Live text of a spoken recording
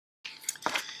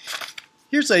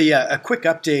Here's a quick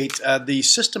update. The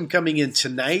system coming in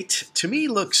tonight, to me,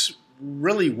 looks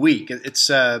really weak. It's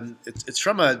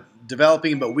from a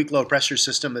developing but weak low pressure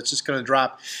system that's just going to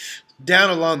drop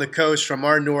down along the coast from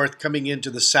our north coming into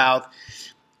the south.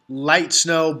 Light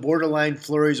snow, borderline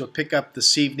flurries will pick up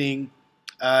this evening.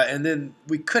 And then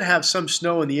we could have some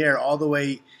snow in the air all the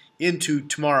way into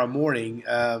tomorrow morning.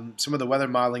 Some of the weather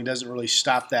modeling doesn't really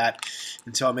stop that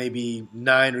until maybe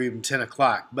 9 or even 10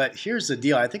 o'clock. But here's the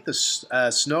deal. I think the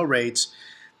snow rates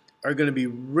are going to be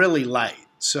really light.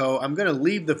 So I'm going to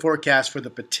leave the forecast for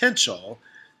the potential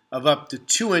of up to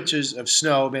 2 inches of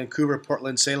snow, Vancouver,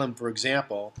 Portland, Salem, for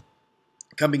example,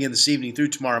 coming in this evening through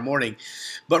tomorrow morning.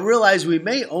 But realize we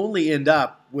may only end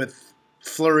up with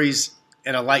flurries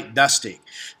and a light dusting.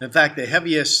 In fact, the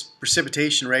heaviest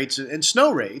precipitation rates and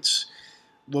snow rates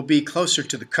will be closer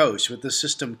to the coast, with the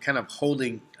system kind of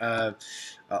holding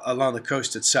along the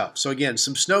coast itself. So again,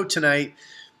 some snow tonight.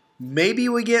 Maybe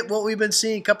we get what we've been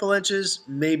seeing, a couple inches.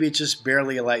 Maybe it's just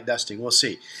barely a light dusting. We'll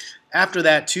see. After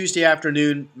that, Tuesday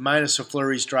afternoon, minus a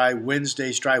flurries dry.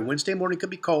 Wednesday's dry. Wednesday morning could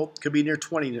be cold. Could be near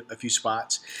 20 in a few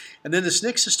spots. And then the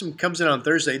SNIC system comes in on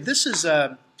Thursday. This is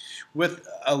with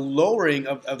a lowering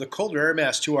of the colder air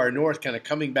mass to our north, kind of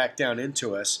coming back down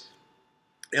into us.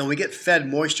 And we get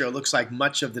fed moisture, it looks like,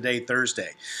 much of the day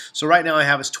Thursday. So right now I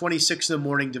have us 26 in the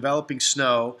morning, developing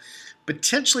snow,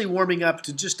 potentially warming up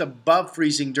to just above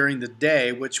freezing during the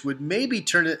day, which would maybe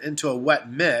turn it into a wet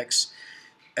mix.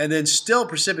 And then still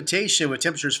precipitation with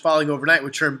temperatures falling overnight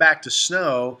would turn back to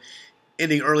snow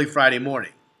ending early Friday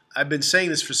morning. I've been saying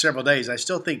this for several days. I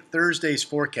still think Thursday's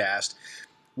forecast,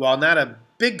 while not a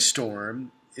big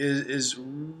storm, is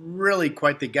really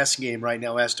quite the guessing game right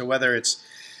now as to whether it's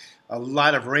a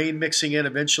lot of rain mixing in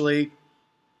eventually,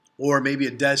 or maybe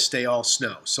it does stay all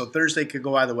snow. So Thursday could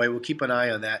go either way. We'll keep an eye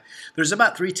on that. There's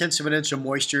about 0.3 of an inch of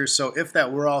moisture, so if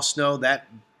that were all snow, that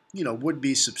would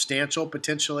be substantial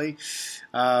potentially,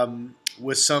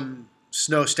 with some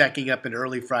snow stacking up in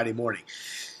early Friday morning.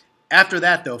 After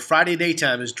that, though, Friday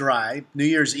daytime is dry. New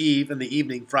Year's Eve in the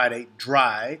evening, Friday,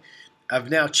 dry. I've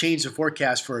now changed the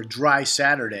forecast for a dry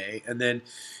Saturday, and then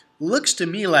looks to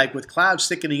me like with clouds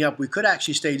thickening up, we could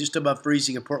actually stay just above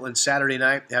freezing in Portland Saturday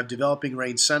night, have developing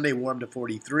rain Sunday, warm to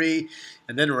 43,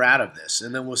 and then we're out of this.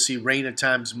 And then we'll see rain at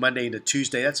times Monday into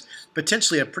Tuesday. That's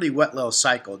potentially a pretty wet little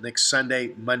cycle next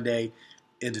Sunday, Monday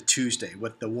into Tuesday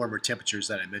with the warmer temperatures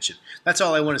that I mentioned. That's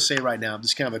all I want to say right now.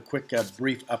 Just kind of a quick,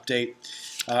 brief update.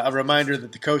 A reminder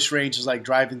that the Coast Range is like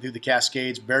driving through the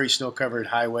Cascades, very snow-covered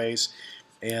highways.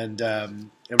 And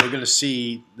we're going to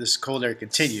see this cold air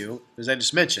continue, as I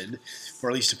just mentioned, for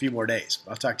at least a few more days.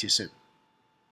 I'll talk to you soon.